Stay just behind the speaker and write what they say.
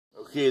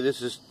Okay,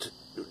 this is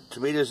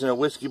tomatoes in a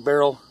whiskey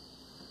barrel,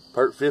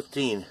 part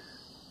 15.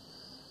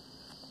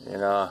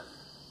 And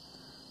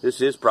this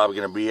is probably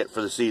going to be it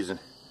for the season.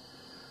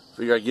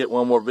 Figure I'd get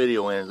one more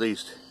video in at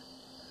least.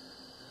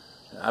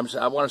 I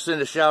want to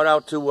send a shout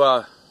out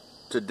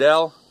to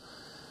Dell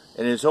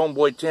and his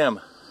homeboy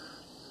Tim.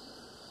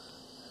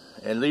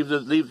 And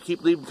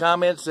keep leaving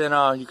comments,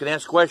 and you can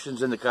ask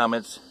questions in the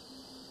comments.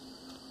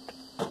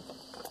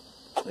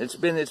 It's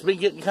been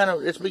getting a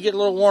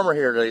little warmer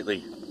here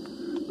lately.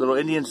 A little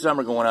Indian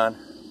summer going on.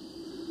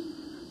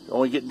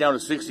 Only getting down to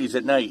 60s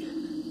at night.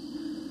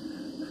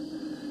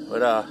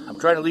 But I'm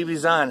trying to leave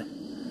these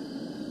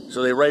on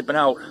so they ripen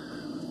out.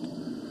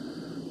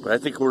 But I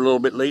think we're a little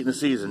bit late in the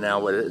season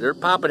now. But they're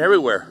popping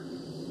everywhere.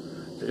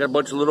 They got a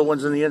bunch of little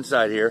ones on the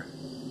inside here.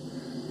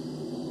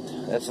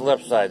 That's the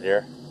left side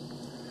there.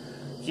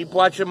 Keep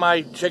watching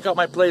check out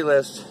my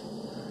playlist.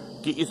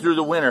 Get you through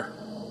the winter.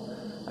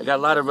 I got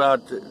a lot of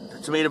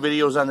tomato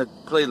videos on the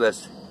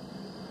playlist.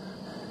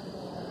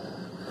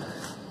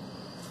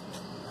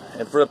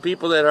 And for the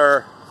people that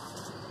are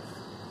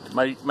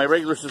my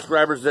regular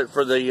subscribers, that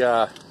for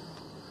the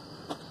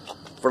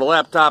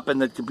laptop and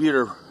the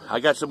computer, I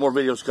got some more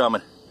videos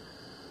coming.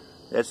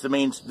 That's the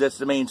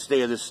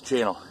mainstay of this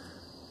channel.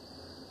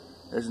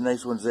 There's the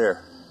nice ones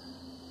there.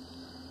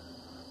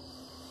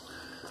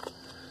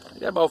 I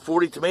got about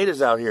 40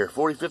 tomatoes out here,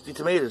 40, 50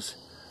 tomatoes.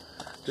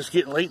 Just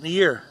getting late in the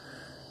year.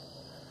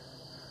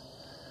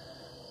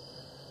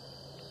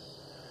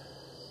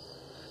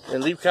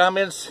 And leave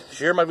comments,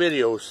 share my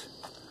videos.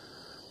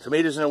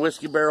 Tomatoes in a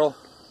whiskey barrel.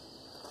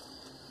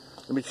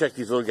 Let me check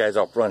these little guys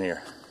out front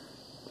here.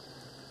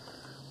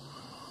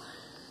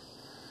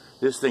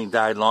 This thing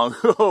died long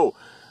ago.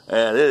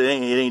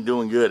 It ain't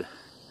doing good.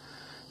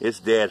 It's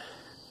dead.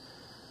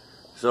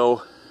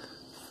 So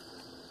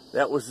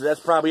that's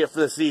probably it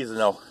for the season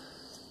though.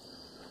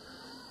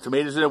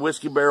 Tomatoes in a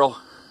whiskey barrel,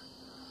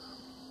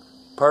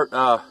 part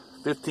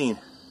 15.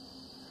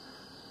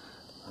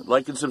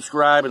 Like and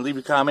subscribe and leave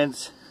your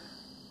comments.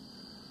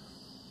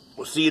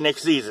 We'll see you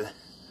next season.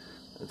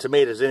 And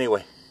tomatoes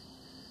anyway.